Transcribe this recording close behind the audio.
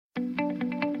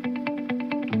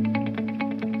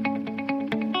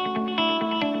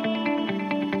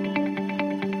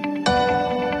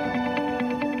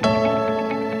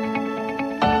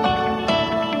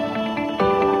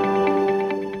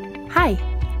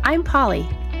I'm Polly.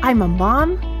 I'm a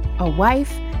mom, a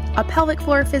wife, a pelvic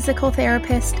floor physical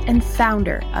therapist, and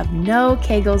founder of No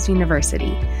Kegels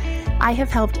University. I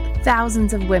have helped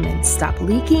thousands of women stop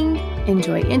leaking,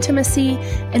 enjoy intimacy,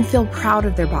 and feel proud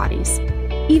of their bodies,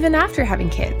 even after having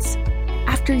kids.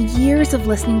 After years of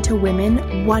listening to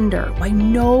women wonder why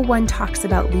no one talks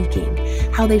about leaking,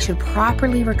 how they should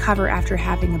properly recover after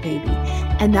having a baby,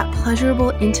 and that pleasurable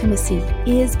intimacy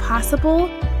is possible,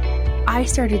 I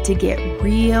started to get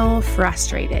real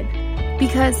frustrated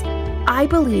because I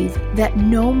believe that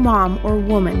no mom or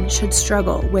woman should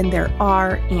struggle when there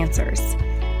are answers.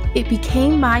 It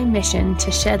became my mission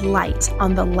to shed light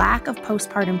on the lack of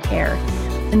postpartum care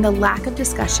and the lack of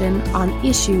discussion on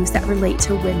issues that relate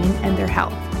to women and their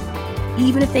health,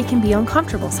 even if they can be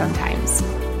uncomfortable sometimes.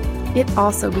 It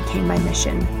also became my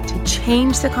mission to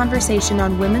change the conversation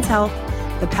on women's health,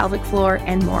 the pelvic floor,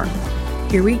 and more.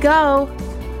 Here we go.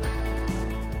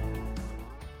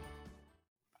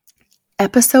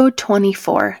 Episode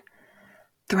 24,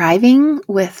 Thriving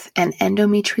with an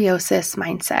Endometriosis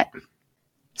Mindset.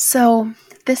 So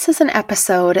this is an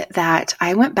episode that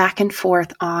I went back and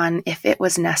forth on if it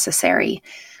was necessary.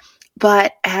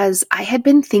 But as I had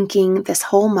been thinking this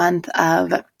whole month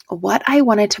of what I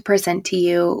wanted to present to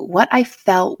you, what I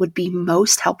felt would be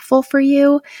most helpful for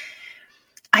you,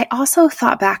 I also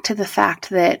thought back to the fact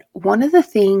that one of the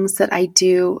things that I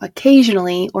do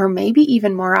occasionally, or maybe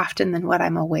even more often than what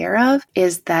I'm aware of,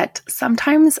 is that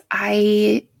sometimes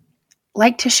I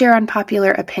like to share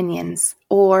unpopular opinions,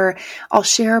 or I'll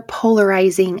share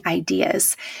polarizing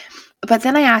ideas. But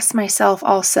then I ask myself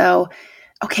also,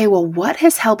 okay, well, what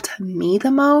has helped me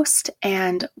the most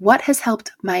and what has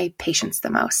helped my patients the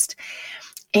most?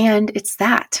 And it's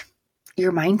that,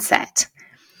 your mindset.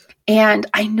 And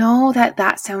I know that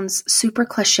that sounds super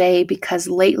cliche because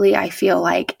lately I feel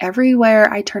like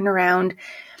everywhere I turn around,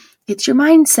 it's your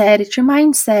mindset, it's your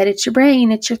mindset, it's your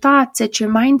brain, it's your thoughts, it's your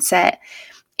mindset.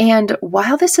 And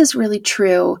while this is really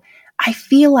true, I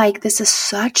feel like this is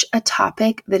such a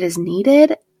topic that is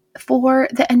needed for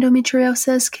the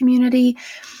endometriosis community,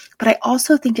 but I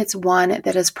also think it's one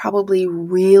that is probably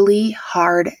really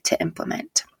hard to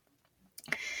implement.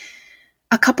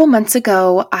 A couple months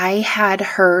ago, I had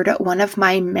heard one of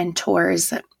my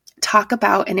mentors talk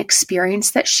about an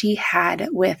experience that she had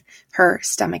with her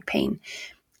stomach pain.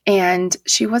 And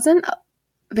she wasn't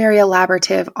very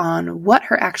elaborative on what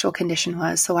her actual condition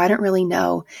was, so I don't really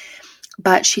know.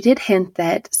 But she did hint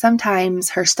that sometimes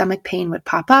her stomach pain would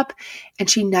pop up, and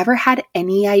she never had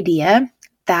any idea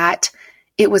that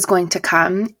it was going to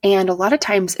come, and a lot of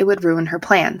times it would ruin her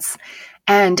plans.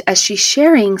 And as she's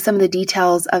sharing some of the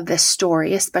details of this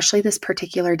story, especially this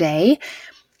particular day,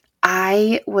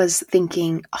 I was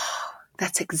thinking, oh,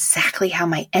 that's exactly how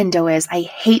my endo is. I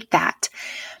hate that.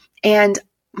 And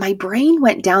my brain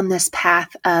went down this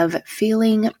path of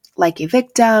feeling like a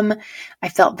victim. I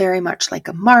felt very much like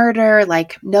a martyr,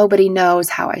 like nobody knows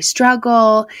how I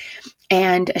struggle.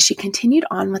 And as she continued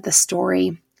on with the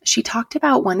story, she talked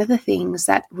about one of the things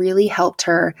that really helped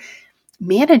her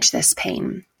manage this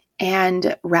pain.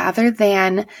 And rather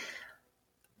than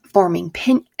forming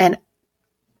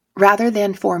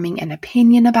an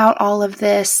opinion about all of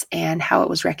this and how it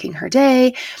was wrecking her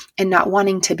day and not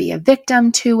wanting to be a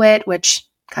victim to it, which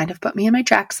kind of put me in my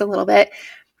tracks a little bit,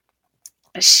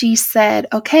 she said,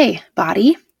 okay,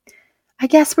 body, I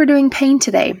guess we're doing pain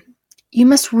today. You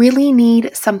must really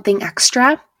need something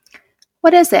extra.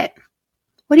 What is it?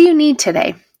 What do you need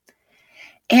today?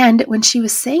 And when she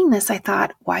was saying this, I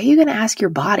thought, why are you going to ask your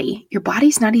body? Your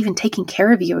body's not even taking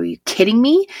care of you. Are you kidding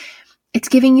me? It's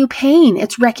giving you pain.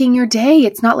 It's wrecking your day.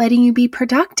 It's not letting you be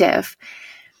productive.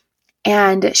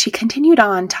 And she continued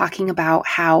on talking about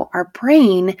how our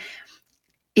brain,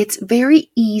 it's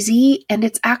very easy and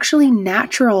it's actually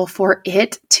natural for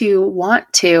it to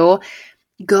want to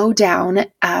go down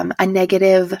a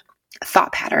negative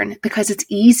thought pattern because it's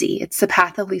easy. It's the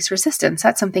path of least resistance.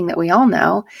 That's something that we all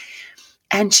know.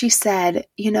 And she said,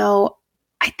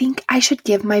 I think I should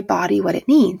give my body what it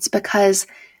needs because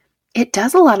it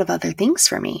does a lot of other things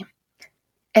for me.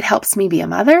 It helps me be a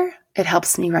mother. It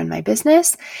helps me run my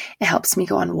business. It helps me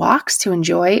go on walks to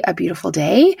enjoy a beautiful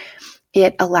day.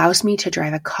 It allows me to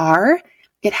drive a car.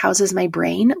 It houses my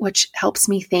brain, which helps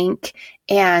me think.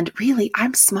 And really,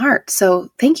 I'm smart. So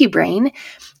thank you, brain.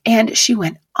 And she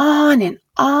went on and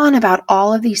on about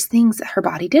all of these things that her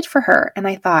body did for her. And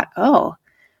I thought, oh,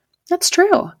 that's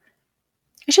true.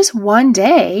 It's just one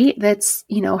day that's,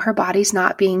 her body's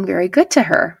not being very good to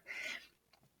her.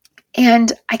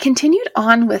 And I continued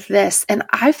on with this, and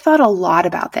I've thought a lot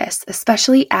about this,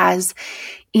 especially as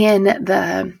in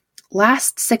the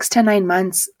last 6 to 9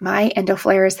 months, my endo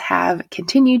flares have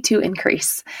continued to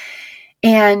increase.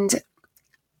 And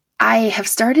I have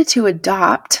started to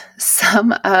adopt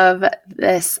some of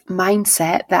this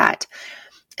mindset that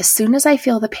as soon as I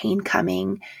feel the pain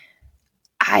coming,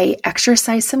 I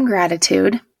exercise some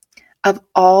gratitude of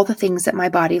all the things that my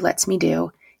body lets me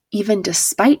do, even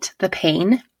despite the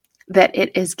pain that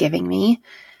it is giving me.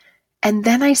 And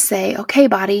then I say, okay,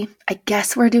 body, I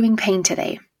guess we're doing pain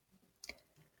today.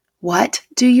 What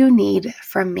do you need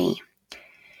from me?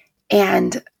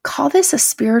 And call this a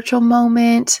spiritual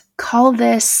moment, call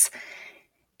this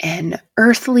an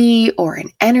earthly or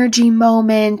an energy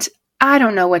moment. I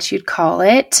don't know what you'd call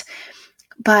it,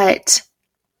 but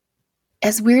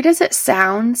as weird as it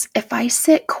sounds, if I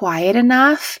sit quiet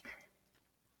enough,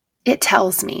 it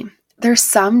tells me. There's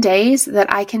some days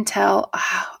that I can tell,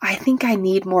 I think I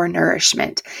need more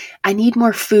nourishment. I need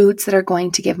more foods that are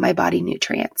going to give my body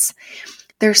nutrients.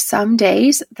 There's some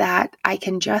days that I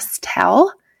can just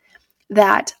tell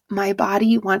that my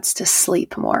body wants to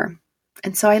sleep more.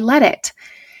 And so I let it.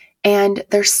 And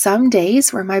there's some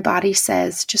days where my body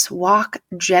says, just walk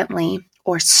gently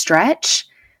or stretch.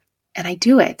 And I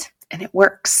do it and it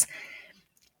works.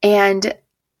 And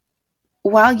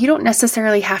while you don't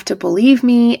necessarily have to believe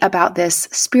me about this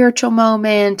spiritual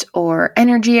moment or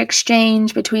energy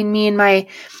exchange between me and my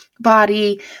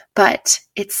body, but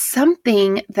it's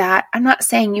something that I'm not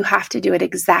saying you have to do it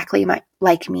exactly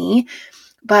like me,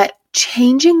 but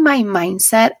changing my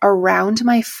mindset around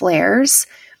my flares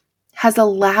has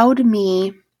allowed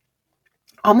me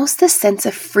almost this sense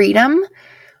of freedom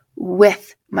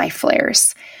with my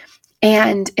flares.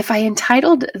 And if I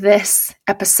entitled this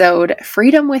episode,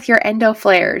 Freedom with Your Endo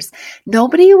Flares,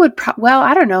 nobody would,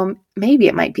 I don't know, maybe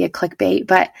it might be a clickbait,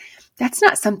 but that's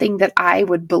not something that I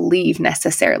would believe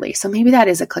necessarily. So maybe that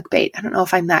is a clickbait. I don't know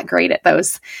if I'm that great at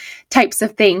those types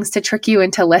of things to trick you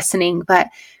into listening, but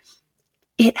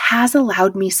it has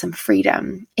allowed me some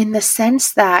freedom in the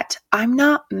sense that I'm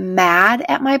not mad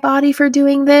at my body for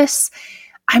doing this.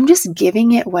 I'm just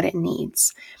giving it what it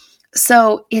needs.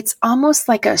 So it's almost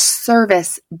like a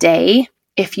service day,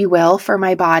 if you will, for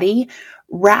my body,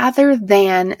 rather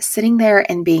than sitting there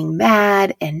and being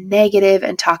mad and negative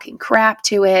and talking crap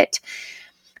to it.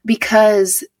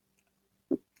 Because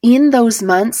in those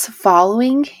months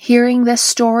following hearing this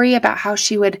story about how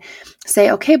she would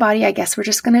say, okay, body, I guess we're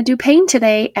just going to do pain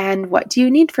today. And what do you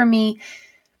need from me?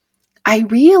 I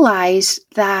realized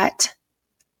that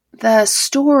the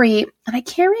story, and I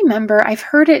can't remember, I've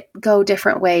heard it go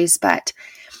different ways, but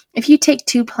if you take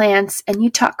two plants and you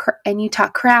talk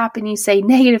crap and you say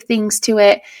negative things to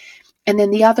it, and then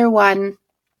the other one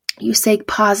you say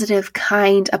positive,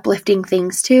 kind, uplifting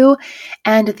things to,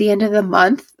 and at the end of the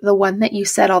month, the one that you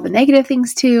said all the negative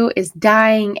things to is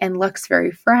dying and looks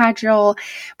very fragile,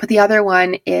 but the other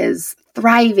one is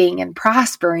thriving and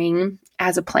prospering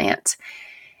as a plant.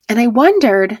 And I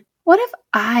wondered, what if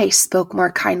I spoke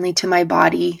more kindly to my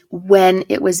body when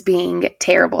it was being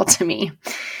terrible to me?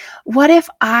 What if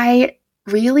I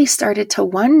really started to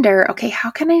wonder, okay,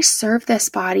 how can I serve this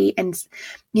body and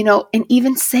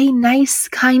even say nice,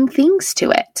 kind things to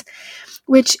it?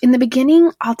 Which in the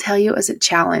beginning, I'll tell you, is a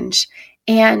challenge.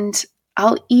 And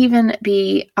I'll even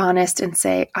be honest and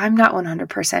say, I'm not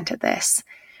 100% at this.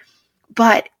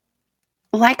 But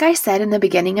like I said in the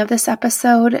beginning of this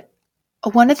episode,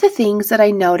 one of the things that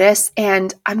I notice,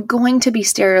 and I'm going to be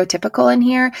stereotypical in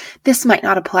here, this might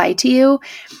not apply to you,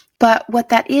 but what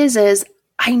that is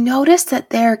I notice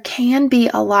that there can be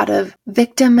a lot of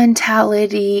victim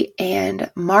mentality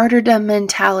and martyrdom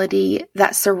mentality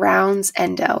that surrounds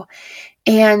endo.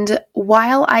 And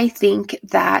while I think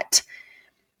that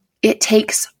it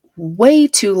takes way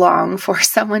too long for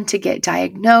someone to get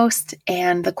diagnosed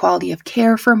and the quality of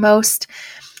care for most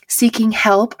seeking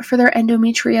help for their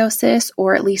endometriosis,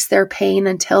 or at least their pain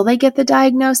until they get the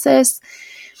diagnosis,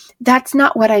 that's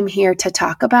not what I'm here to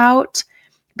talk about,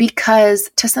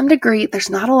 because to some degree, there's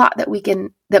not a lot that we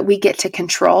get to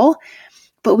control,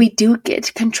 but we do get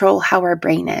to control how our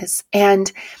brain is. And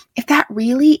if that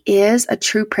really is a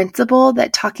true principle,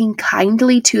 that talking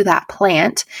kindly to that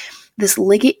plant, this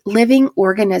living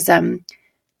organism,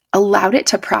 allowed it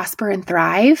to prosper and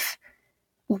thrive,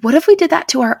 what if we did that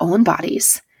to our own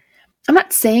bodies? I'm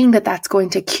not saying that that's going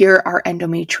to cure our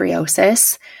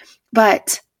endometriosis,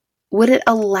 but would it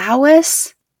allow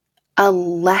us a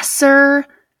lesser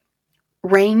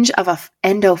range of an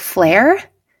endo flare?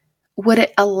 Would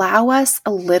it allow us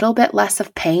a little bit less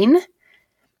of pain?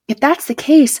 If that's the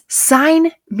case,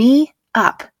 sign me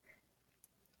up.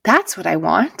 That's what I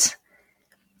want.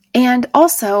 And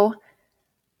also,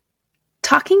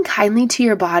 talking kindly to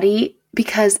your body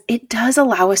because it does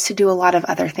allow us to do a lot of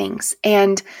other things.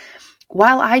 And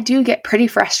while I do get pretty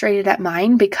frustrated at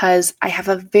mine because I have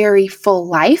a very full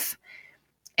life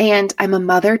and I'm a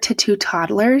mother to 2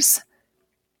 toddlers,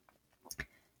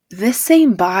 this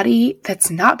same body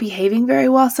that's not behaving very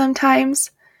well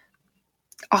sometimes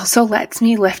also lets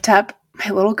me lift up my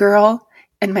little girl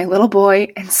and my little boy,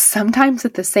 and sometimes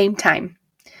at the same time.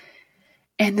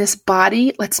 And this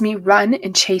body lets me run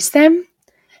and chase them,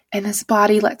 and this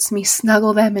body lets me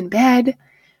snuggle them in bed,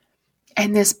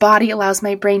 and this body allows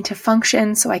my brain to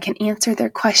function so I can answer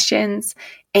their questions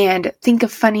and think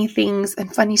of funny things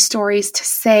and funny stories to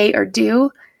say or do.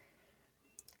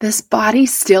 This body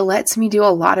still lets me do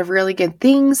a lot of really good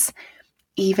things,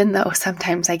 even though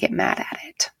sometimes I get mad at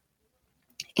it.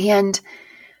 And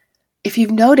if you've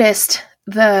noticed,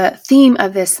 the theme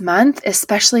of this month,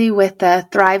 especially with the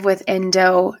Thrive with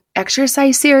Endo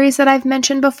exercise series that I've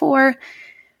mentioned before,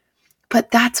 but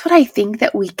that's what I think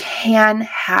that we can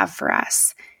have for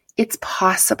us. It's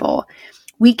possible.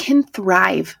 We can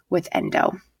thrive with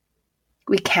endo.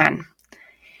 We can.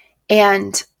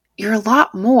 And you're a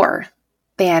lot more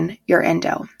than your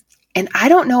endo. And I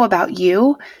don't know about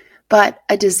you, but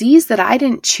a disease that I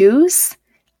didn't choose,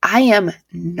 I am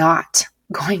not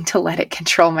going to let it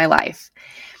control my life.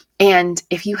 And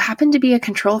if you happen to be a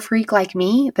control freak like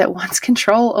me that wants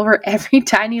control over every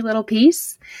tiny little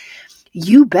piece,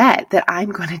 you bet that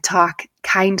I'm going to talk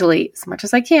kindly as much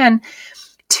as I can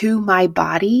to my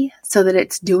body so that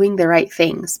it's doing the right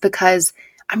things, because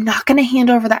I'm not going to hand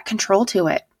over that control to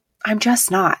it. I'm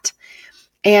just not.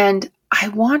 And I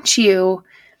want you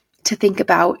to think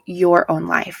about your own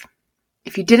life.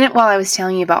 If you didn't while I was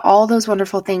telling you about all those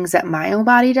wonderful things that my own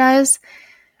body does,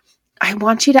 I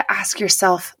want you to ask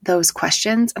yourself those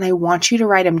questions, and I want you to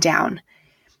write them down.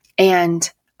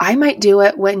 And I might do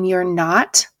it when you're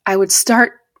not. I would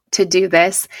start to do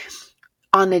this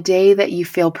on a day that you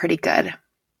feel pretty good.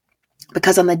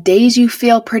 Because on the days you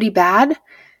feel pretty bad,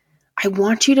 I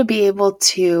want you to be able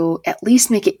to at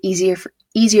least make it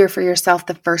easier for yourself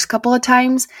the first couple of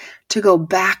times to go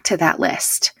back to that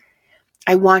list.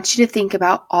 I want you to think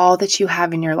about all that you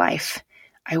have in your life.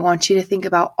 I want you to think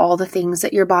about all the things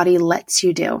that your body lets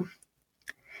you do.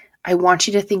 I want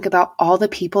you to think about all the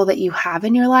people that you have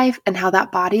in your life and how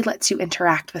that body lets you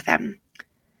interact with them.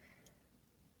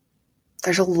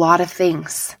 There's a lot of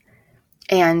things.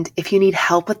 And if you need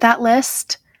help with that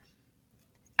list,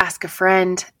 ask a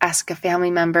friend, ask a family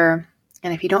member.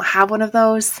 And if you don't have one of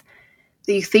those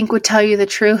that you think would tell you the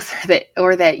truth,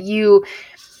 or that you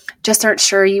just aren't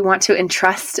sure you want to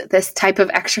entrust this type of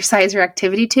exercise or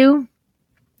activity to,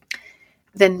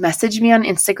 then message me on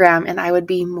Instagram and I would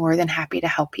be more than happy to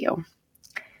help you.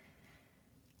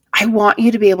 I want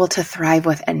you to be able to thrive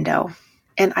with endo.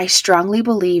 And I strongly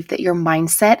believe that your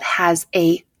mindset has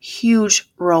a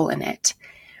huge role in it,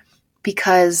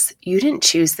 because you didn't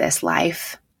choose this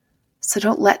life. So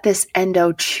don't let this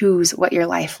endo choose what your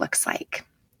life looks like.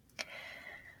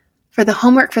 For the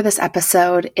homework for this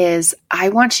episode is, I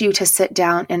want you to sit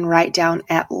down and write down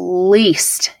at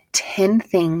least 10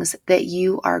 things that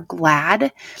you are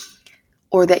glad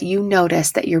or that you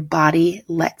notice that your body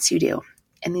lets you do.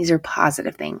 And these are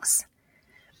positive things.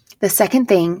 The second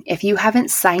thing, if you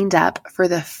haven't signed up for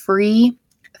the free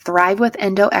Thrive with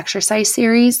Endo exercise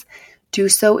series, do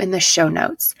so in the show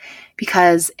notes,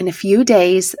 because in a few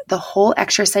days, the whole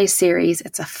exercise series,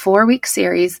 it's a 4-week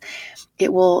series,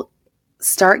 it will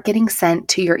start getting sent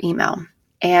to your email.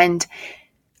 And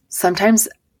sometimes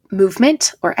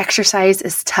movement or exercise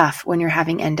is tough when you're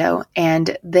having endo.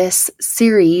 And this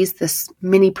series, this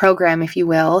mini program, if you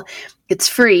will, it's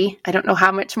free. I don't know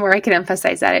how much more I can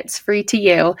emphasize that. It's free to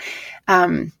you.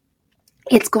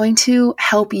 It's going to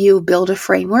help you build a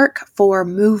framework for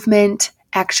movement,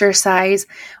 exercise,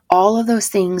 all of those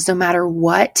things, no matter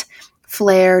what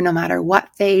flare, no matter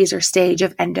what phase or stage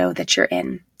of endo that you're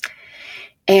in.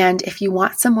 And if you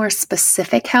want some more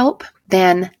specific help,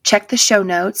 then check the show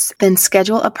notes, then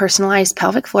schedule a personalized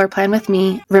pelvic floor plan with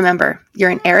me. Remember, you're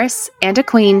an heiress and a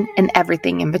queen and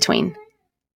everything in between.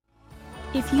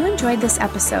 If you enjoyed this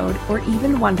episode or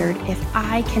even wondered if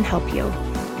I can help you,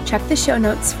 check the show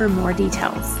notes for more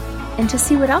details. And to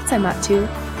see what else I'm up to,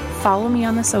 follow me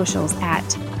on the socials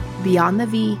at Beyond the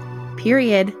V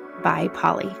by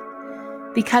Polly.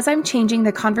 Because I'm changing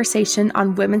the conversation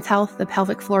on women's health, the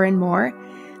pelvic floor, and more,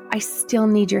 I still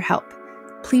need your help.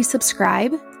 Please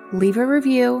subscribe, leave a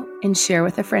review, and share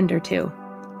with a friend or two.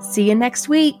 See you next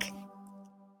week.